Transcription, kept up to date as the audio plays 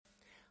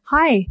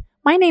Hi,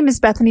 my name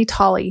is Bethany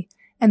Tolley,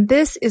 and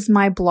this is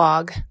my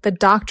blog, the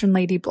Doctrine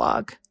Lady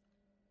blog.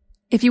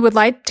 If you would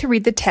like to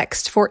read the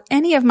text for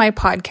any of my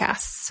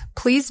podcasts,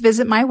 please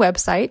visit my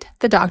website,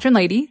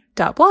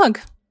 thedoctrinelady.blog.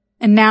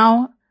 And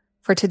now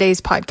for today's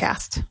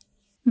podcast.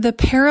 The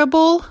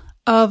Parable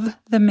of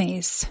the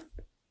Maze.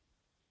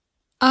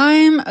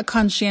 I'm a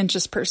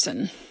conscientious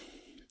person.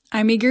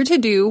 I'm eager to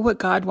do what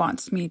God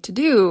wants me to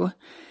do.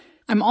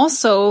 I'm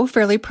also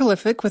fairly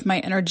prolific with my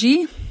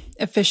energy,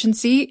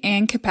 efficiency,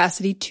 and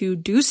capacity to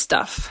do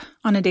stuff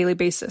on a daily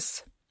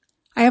basis.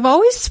 I have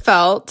always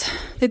felt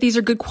that these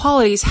are good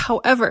qualities.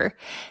 However,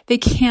 they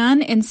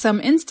can, in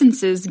some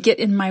instances, get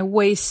in my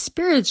way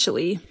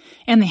spiritually,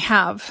 and they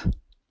have.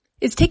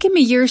 It's taken me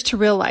years to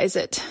realize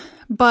it,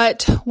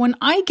 but when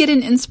I get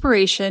an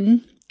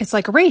inspiration, it's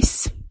like a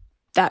race.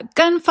 That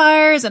gun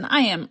fires and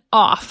I am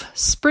off,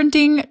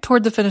 sprinting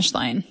toward the finish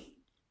line.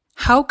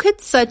 How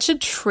could such a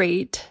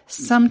trait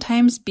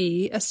sometimes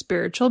be a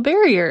spiritual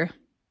barrier?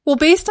 Well,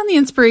 based on the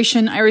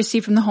inspiration I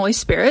receive from the Holy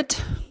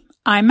Spirit,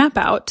 I map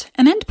out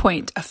an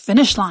endpoint, a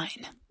finish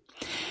line.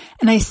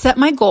 And I set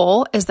my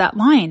goal as that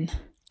line,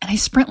 and I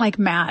sprint like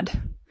mad,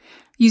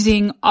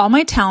 using all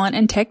my talent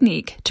and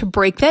technique to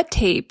break that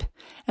tape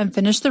and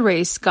finish the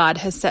race God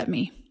has set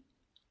me.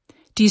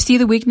 Do you see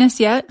the weakness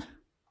yet?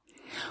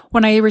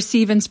 When I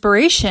receive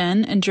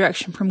inspiration and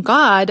direction from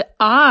God,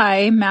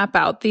 I map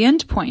out the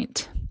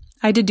endpoint.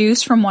 I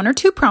deduce from one or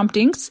two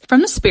promptings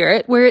from the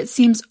Spirit where it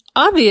seems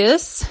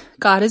obvious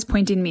God is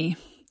pointing me.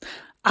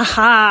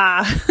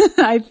 Aha!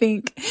 I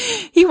think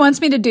He wants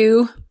me to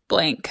do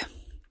blank.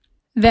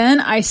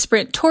 Then I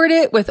sprint toward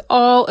it with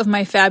all of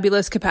my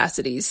fabulous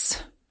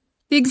capacities.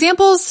 The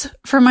examples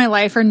for my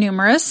life are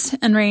numerous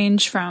and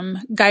range from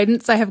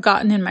guidance I have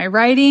gotten in my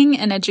writing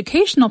and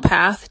educational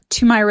path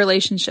to my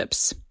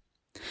relationships.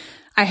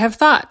 I have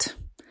thought,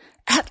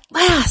 at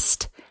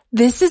last,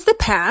 this is the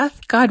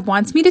path God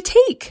wants me to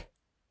take.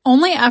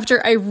 Only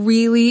after I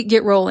really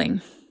get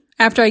rolling,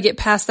 after I get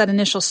past that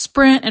initial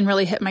sprint and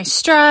really hit my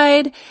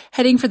stride,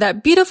 heading for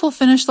that beautiful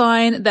finish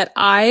line that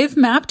I've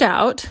mapped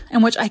out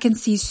and which I can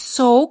see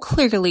so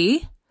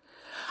clearly,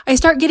 I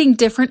start getting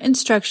different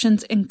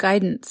instructions and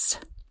guidance.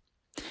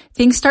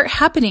 Things start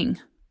happening.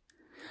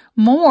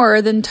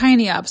 More than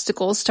tiny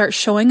obstacles start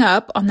showing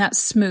up on that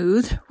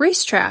smooth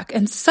racetrack,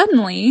 and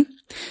suddenly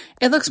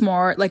it looks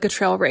more like a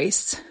trail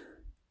race.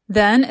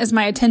 Then, as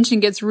my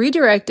attention gets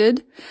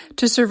redirected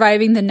to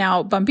surviving the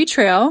now bumpy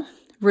trail,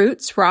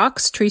 roots,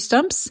 rocks, tree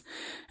stumps,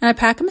 and a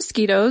pack of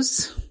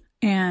mosquitoes,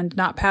 and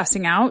not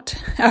passing out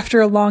after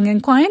a long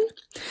incline,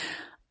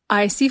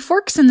 I see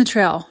forks in the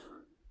trail.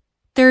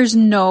 There's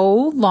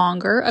no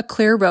longer a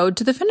clear road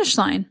to the finish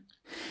line.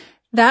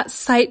 That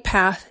sight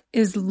path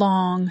is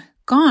long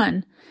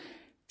gone.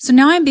 So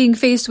now I'm being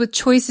faced with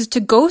choices to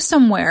go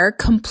somewhere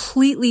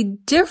completely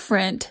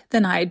different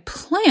than I'd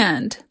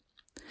planned.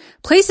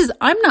 Places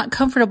I'm not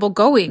comfortable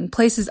going,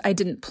 places I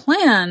didn't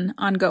plan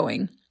on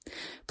going,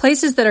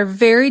 places that are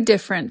very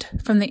different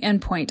from the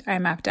endpoint I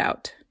mapped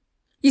out.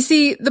 You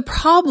see, the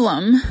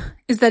problem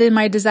is that in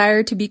my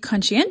desire to be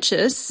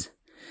conscientious,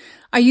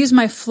 I use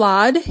my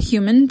flawed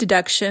human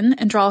deduction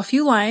and draw a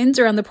few lines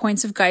around the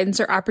points of guidance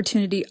or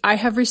opportunity I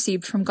have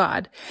received from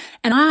God,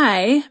 and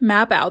I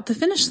map out the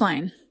finish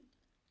line.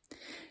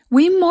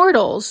 We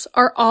mortals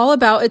are all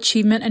about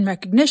achievement and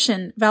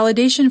recognition,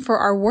 validation for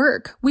our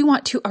work. We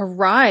want to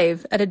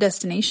arrive at a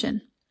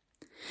destination.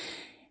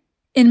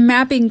 In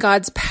mapping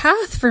God's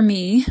path for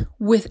me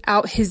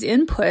without His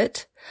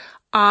input,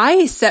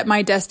 I set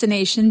my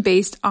destination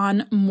based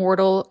on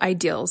mortal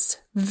ideals.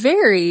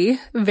 Very,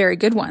 very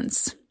good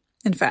ones,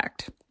 in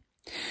fact.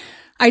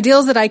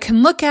 Ideals that I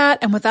can look at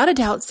and without a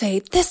doubt say,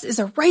 this is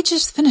a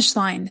righteous finish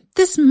line.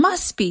 This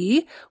must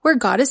be where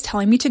God is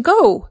telling me to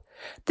go.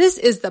 This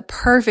is the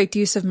perfect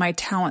use of my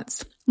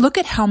talents. Look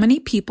at how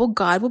many people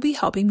God will be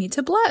helping me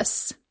to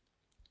bless.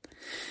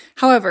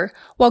 However,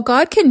 while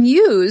God can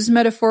use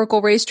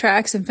metaphorical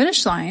racetracks and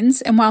finish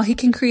lines, and while He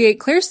can create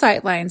clear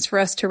sight lines for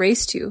us to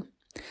race to,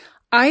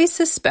 I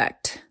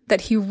suspect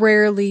that He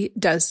rarely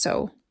does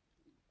so.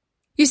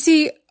 You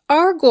see,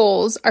 our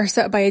goals are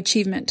set by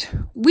achievement.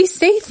 We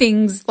say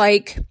things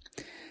like,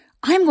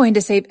 I'm going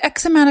to save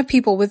X amount of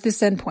people with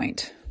this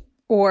endpoint,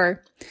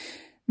 or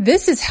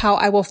this is how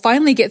I will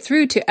finally get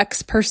through to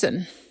X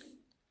person.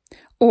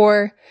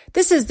 Or,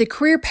 this is the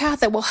career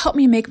path that will help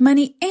me make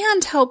money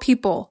and help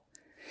people.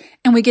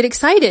 And we get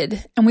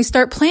excited and we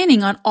start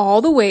planning on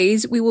all the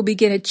ways we will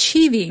begin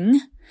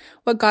achieving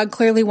what God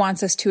clearly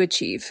wants us to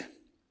achieve.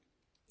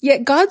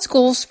 Yet God's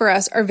goals for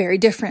us are very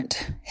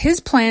different. His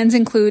plans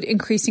include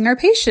increasing our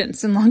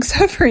patience and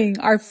long-suffering,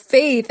 our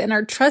faith and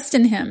our trust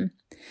in Him.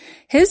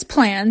 His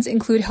plans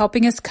include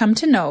helping us come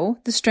to know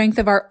the strength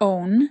of our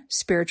own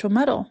spiritual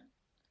mettle.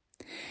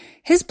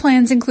 His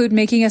plans include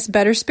making us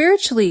better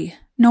spiritually,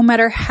 no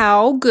matter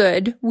how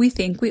good we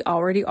think we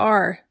already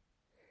are.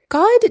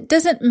 God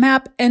doesn't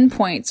map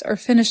endpoints or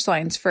finish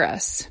lines for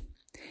us.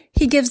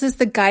 He gives us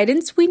the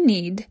guidance we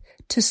need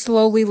to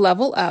slowly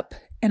level up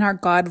in our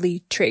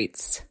godly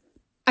traits.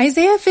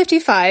 Isaiah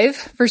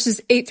 55 verses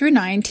 8 through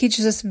 9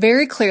 teaches us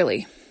very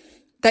clearly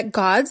that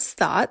God's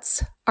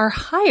thoughts are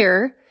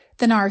higher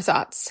than our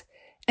thoughts,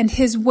 and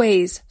his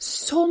ways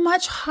so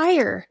much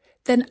higher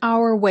than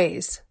our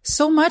ways,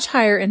 so much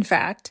higher, in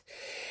fact,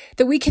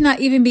 that we cannot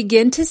even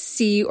begin to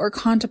see or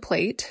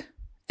contemplate,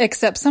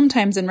 except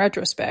sometimes in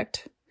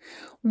retrospect,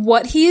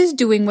 what he is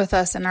doing with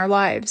us in our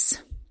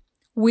lives.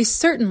 We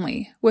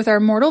certainly, with our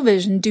mortal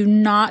vision, do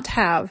not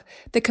have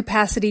the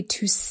capacity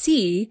to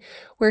see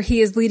where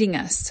he is leading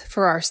us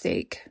for our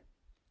sake.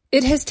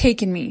 It has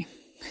taken me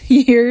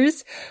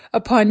years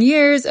upon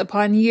years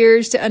upon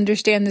years to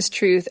understand this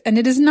truth, and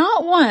it is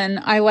not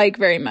one I like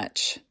very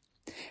much.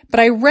 But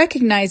I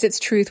recognize its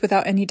truth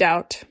without any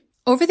doubt.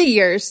 Over the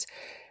years,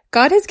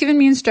 God has given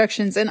me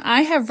instructions, and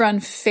I have run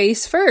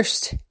face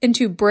first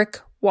into brick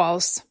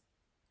walls.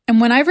 And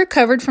when I've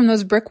recovered from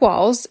those brick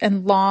walls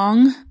and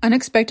long,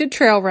 unexpected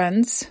trail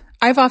runs,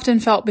 I've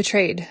often felt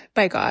betrayed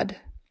by God.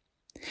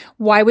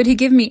 Why would he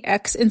give me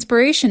X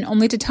inspiration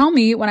only to tell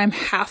me when I'm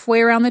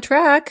halfway around the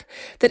track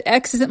that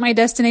X isn't my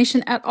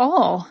destination at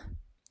all?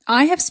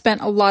 I have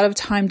spent a lot of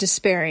time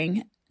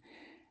despairing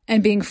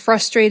and being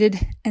frustrated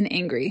and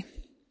angry.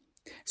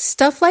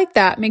 Stuff like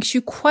that makes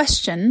you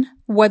question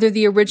whether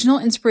the original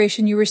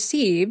inspiration you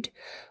received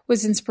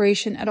was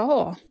inspiration at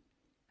all.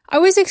 I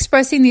was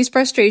expressing these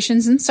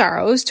frustrations and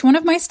sorrows to one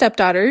of my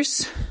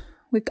stepdaughters,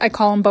 I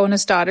call them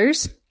bonus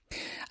daughters,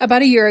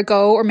 about a year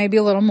ago or maybe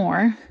a little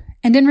more.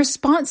 And in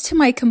response to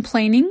my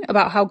complaining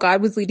about how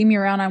God was leading me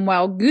around on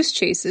wild goose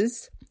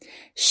chases,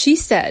 she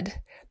said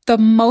the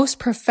most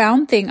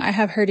profound thing I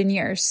have heard in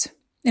years.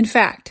 In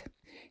fact,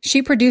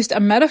 she produced a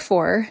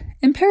metaphor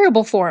in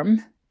parable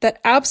form that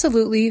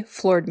absolutely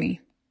floored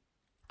me.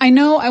 I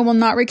know I will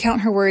not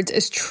recount her words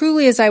as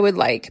truly as I would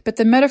like, but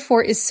the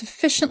metaphor is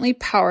sufficiently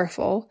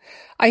powerful,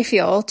 I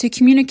feel, to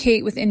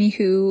communicate with any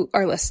who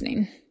are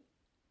listening.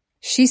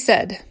 She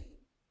said,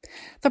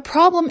 "The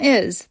problem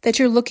is that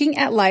you're looking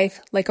at life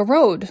like a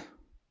road.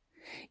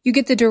 You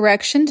get the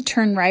direction to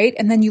turn right,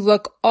 and then you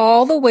look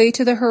all the way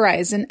to the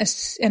horizon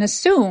and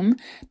assume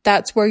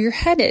that's where you're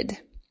headed.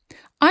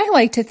 I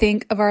like to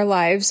think of our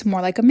lives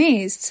more like a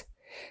maze.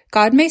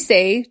 God may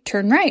say,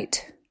 turn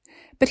right,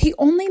 but he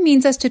only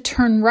means us to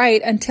turn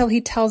right until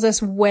he tells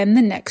us when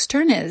the next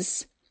turn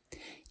is.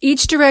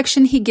 Each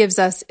direction he gives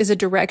us is a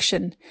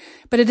direction,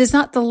 but it is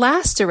not the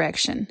last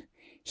direction.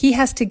 He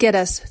has to get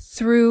us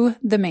through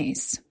the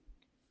maze."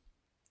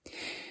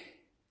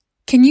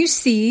 Can you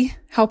see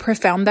how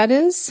profound that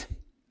is?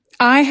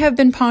 I have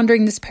been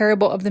pondering this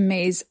parable of the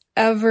maze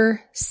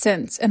ever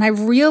since, and I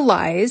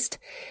realized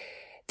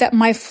that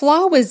my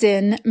flaw was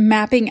in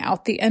mapping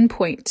out the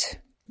endpoint.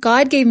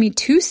 God gave me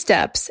 2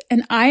 steps,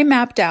 and I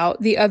mapped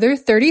out the other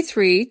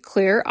 33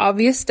 clear,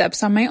 obvious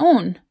steps on my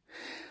own.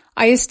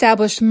 I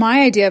established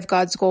my idea of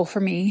God's goal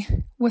for me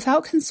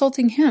without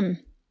consulting him.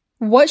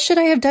 What should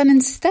I have done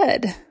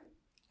instead?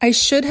 I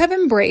should have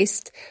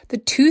embraced the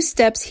 2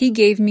 steps he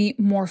gave me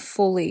more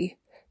fully,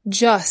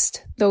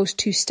 just those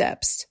 2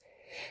 steps,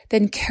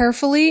 then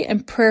carefully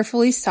and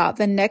prayerfully sought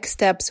the next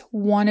steps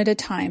one at a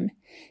time,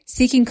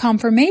 seeking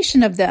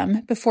confirmation of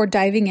them before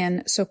diving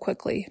in so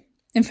quickly.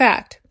 In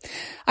fact,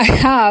 I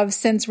have,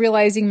 since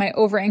realizing my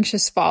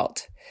over-anxious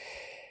fault,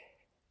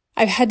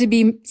 I've had to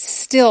be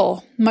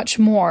still much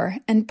more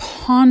and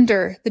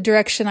ponder the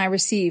direction I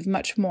receive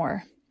much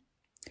more.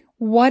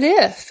 What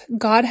if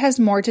God has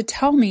more to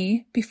tell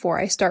me before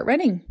I start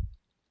running?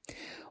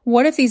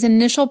 What if these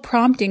initial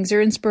promptings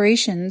or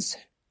inspirations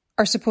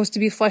are supposed to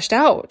be fleshed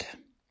out?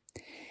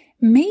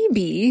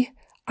 Maybe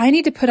I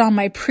need to put on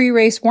my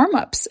pre-race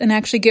warm-ups and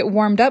actually get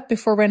warmed up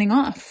before running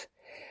off.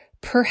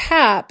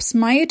 Perhaps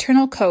my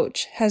eternal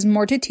coach has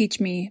more to teach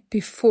me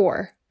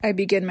before I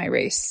begin my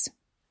race.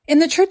 In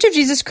the Church of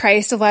Jesus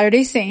Christ of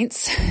Latter-day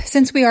Saints,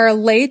 since we are a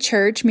lay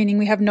church, meaning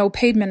we have no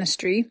paid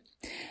ministry,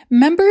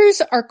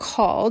 members are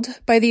called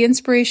by the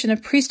inspiration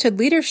of priesthood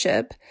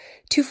leadership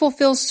to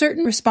fulfill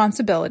certain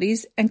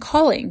responsibilities and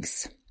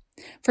callings.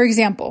 For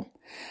example,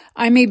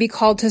 I may be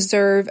called to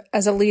serve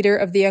as a leader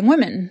of the young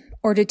women,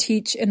 or to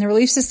teach in the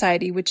Relief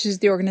Society, which is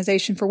the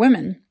organization for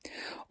women,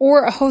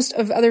 or a host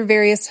of other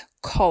various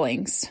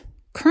callings.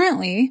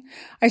 Currently,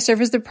 I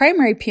serve as the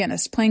primary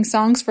pianist, playing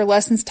songs for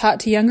lessons taught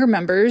to younger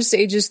members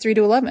ages 3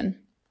 to 11.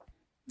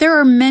 There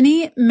are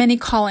many, many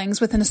callings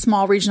within a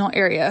small regional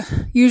area,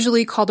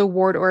 usually called a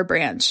ward or a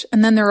branch.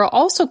 And then there are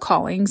also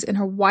callings in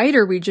a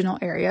wider regional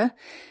area,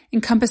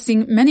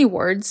 encompassing many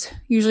wards,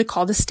 usually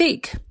called a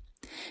stake.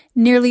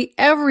 Nearly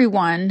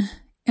everyone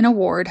in a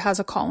ward has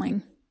a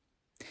calling.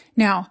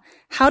 Now,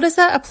 how does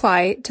that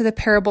apply to the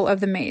parable of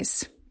the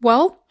maze?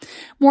 Well,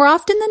 more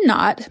often than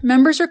not,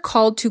 members are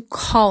called to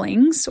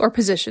callings or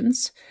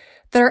positions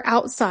that are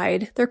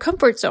outside their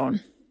comfort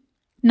zone.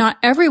 Not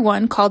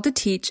everyone called to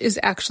teach is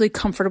actually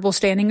comfortable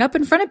standing up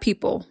in front of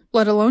people,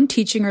 let alone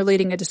teaching or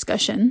leading a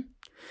discussion.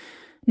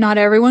 Not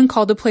everyone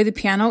called to play the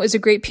piano is a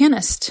great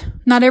pianist.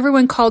 Not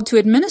everyone called to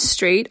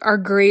administrate are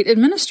great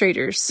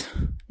administrators.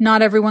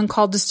 Not everyone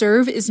called to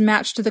serve is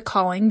matched to the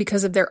calling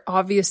because of their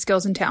obvious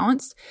skills and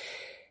talents.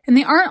 and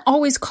they aren't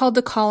always called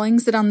to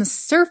callings that on the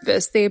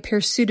surface they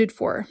appear suited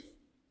for.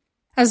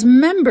 As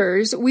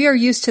members, we are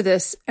used to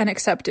this and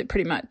accept it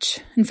pretty much.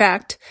 In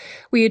fact,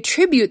 we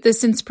attribute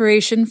this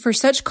inspiration for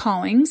such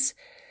callings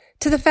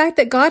to the fact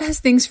that God has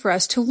things for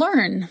us to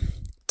learn,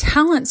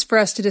 talents for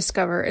us to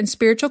discover, and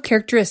spiritual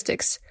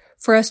characteristics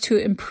for us to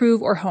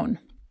improve or hone.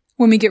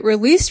 When we get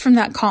released from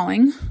that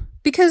calling,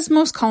 because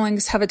most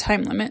callings have a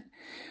time limit,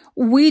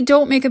 we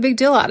don't make a big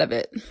deal out of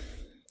it.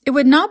 It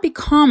would not be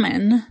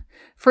common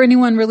for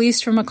anyone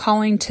released from a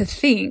calling to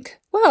think,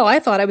 well, I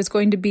thought I was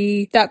going to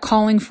be that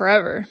calling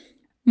forever.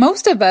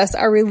 Most of us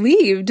are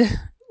relieved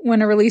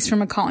when a release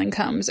from a calling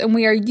comes, and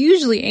we are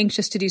usually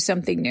anxious to do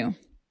something new.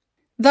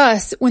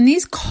 Thus, when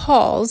these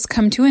calls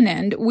come to an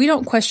end, we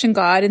don't question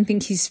God and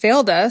think He's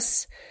failed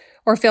us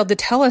or failed to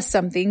tell us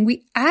something.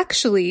 We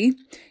actually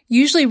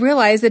usually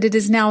realize that it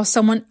is now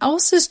someone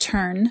else's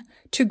turn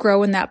to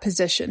grow in that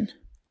position.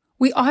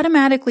 We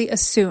automatically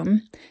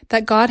assume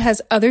that God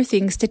has other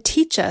things to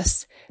teach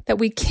us that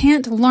we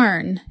can't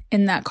learn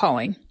in that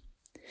calling.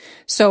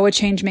 So a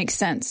change makes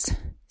sense.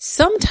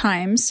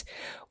 Sometimes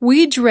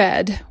we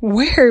dread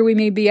where we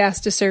may be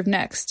asked to serve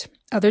next.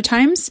 Other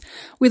times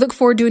we look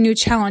forward to a new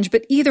challenge,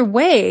 but either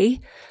way,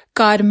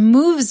 God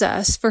moves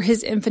us for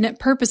His infinite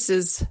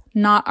purposes,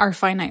 not our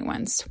finite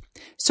ones.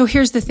 So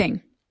here's the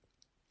thing.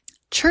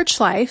 Church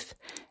life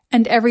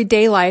and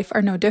everyday life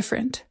are no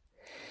different.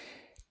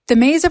 The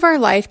maze of our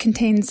life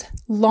contains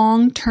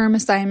long-term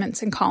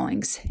assignments and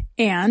callings,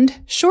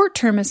 and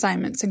short-term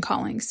assignments and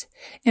callings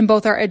in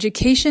both our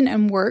education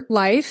and work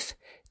life,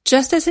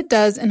 just as it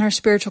does in our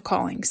spiritual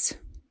callings.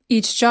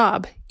 Each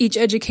job, each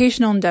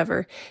educational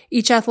endeavor,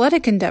 each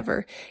athletic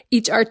endeavor,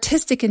 each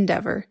artistic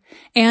endeavor,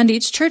 and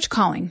each church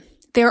calling.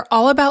 They are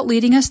all about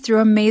leading us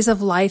through a maze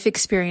of life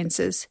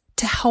experiences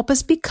to help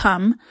us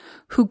become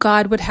who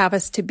God would have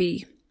us to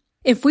be.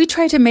 If we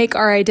try to make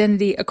our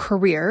identity a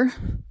career,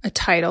 a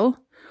title,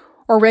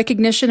 or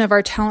recognition of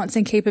our talents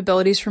and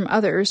capabilities from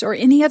others, or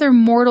any other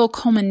mortal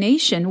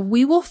culmination,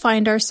 we will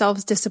find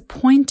ourselves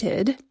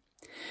disappointed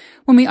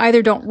when we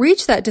either don't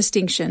reach that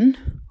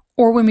distinction,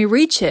 or when we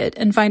reach it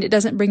and find it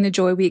doesn't bring the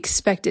joy we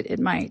expected it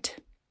might.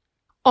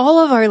 All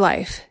of our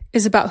life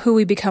is about who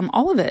we become.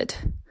 All of it.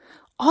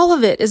 All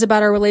of it is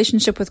about our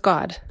relationship with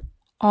God.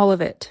 All of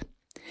it.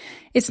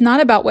 It's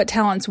not about what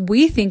talents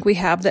we think we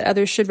have that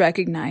others should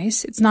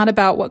recognize. It's not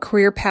about what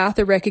career path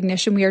or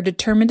recognition we are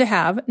determined to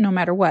have, no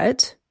matter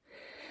what.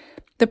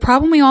 The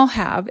problem we all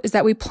have is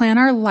that we plan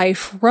our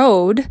life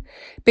road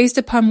based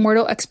upon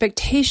mortal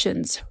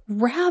expectations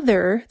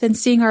rather than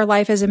seeing our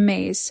life as a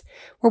maze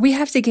where we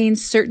have to gain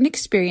certain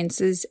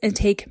experiences and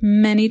take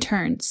many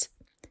turns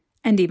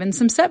and even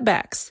some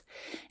setbacks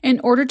in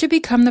order to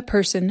become the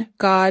person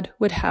God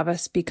would have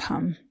us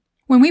become.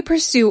 When we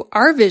pursue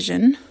our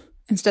vision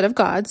instead of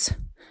God's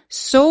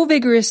so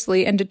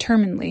vigorously and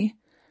determinedly,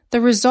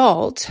 the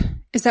result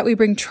is that we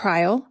bring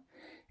trial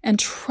and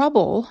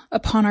trouble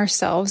upon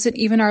ourselves and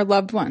even our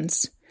loved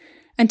ones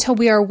until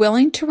we are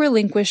willing to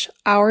relinquish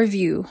our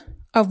view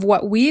of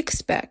what we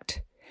expect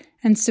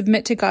and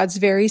submit to God's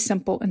very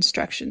simple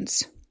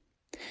instructions.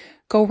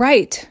 Go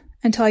right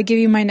until I give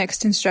you my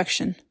next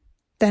instruction.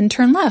 Then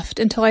turn left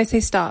until I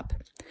say stop.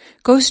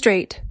 Go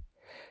straight.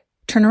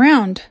 Turn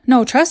around.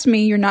 No, trust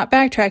me, you're not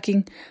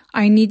backtracking.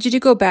 I need you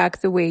to go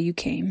back the way you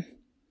came.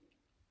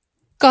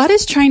 God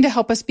is trying to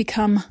help us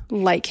become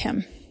like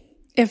Him.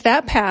 If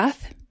that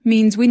path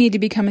means we need to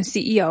become a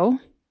CEO,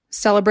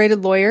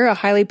 celebrated lawyer, a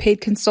highly paid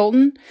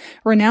consultant,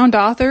 renowned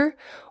author,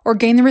 or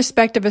gain the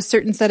respect of a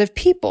certain set of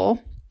people,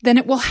 then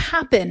it will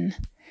happen.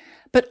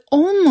 But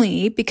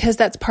only because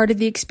that's part of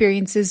the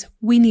experiences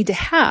we need to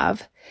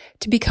have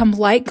to become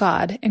like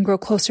God and grow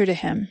closer to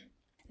Him.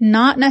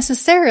 Not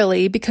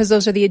necessarily because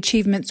those are the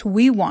achievements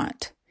we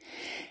want.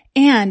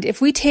 And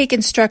if we take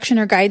instruction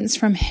or guidance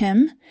from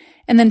Him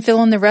and then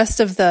fill in the rest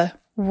of the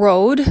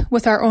road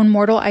with our own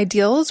mortal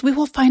ideals, we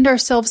will find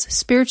ourselves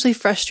spiritually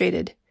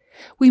frustrated.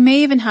 We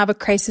may even have a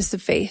crisis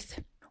of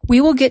faith. We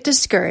will get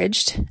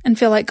discouraged and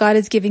feel like God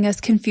is giving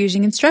us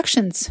confusing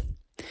instructions,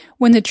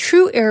 when the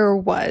true error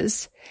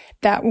was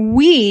that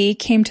we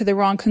came to the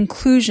wrong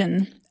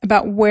conclusion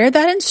about where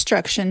that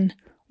instruction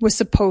was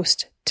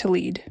supposed to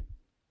lead.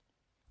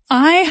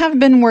 I have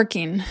been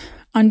working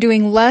on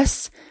doing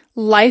less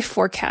life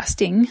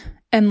forecasting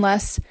and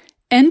less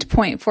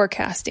endpoint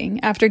forecasting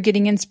after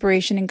getting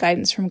inspiration and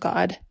guidance from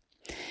God,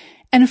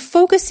 and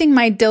focusing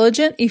my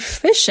diligent,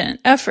 efficient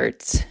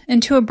efforts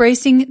into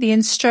embracing the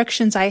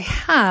instructions I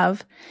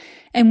have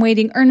and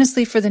waiting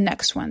earnestly for the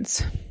next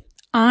ones.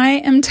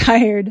 I am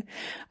tired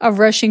of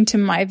rushing to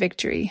my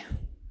victory.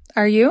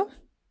 Are you?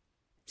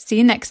 See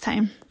you next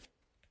time.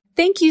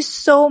 Thank you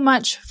so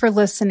much for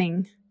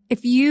listening.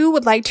 If you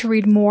would like to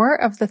read more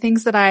of the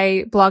things that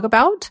I blog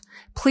about,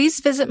 please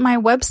visit my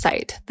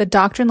website,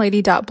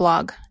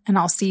 thedoctrinelady.blog, and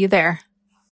I'll see you there.